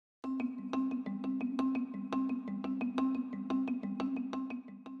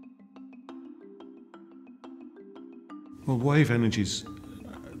Well, wave energy is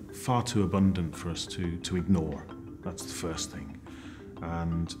far too abundant for us to ignore. That's the first thing.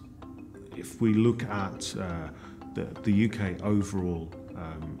 And if we look at the UK overall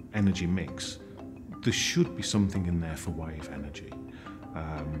energy mix, there should be something in there for wave energy.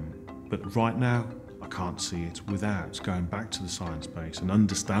 But right now, I can't see it without going back to the science base and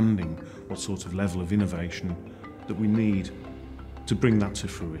understanding what sort of level of innovation that we need to bring that to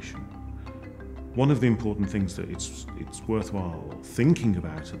fruition. One of the important things that it's worthwhile thinking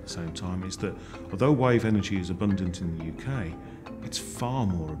about at the same time is that although wave energy is abundant in the UK, it's far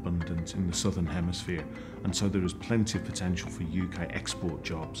more abundant in the southern hemisphere, and so there is plenty of potential for UK export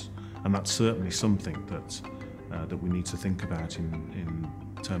jobs, and that's certainly something that we need to think about in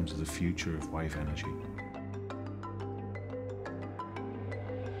terms of the future of wave energy.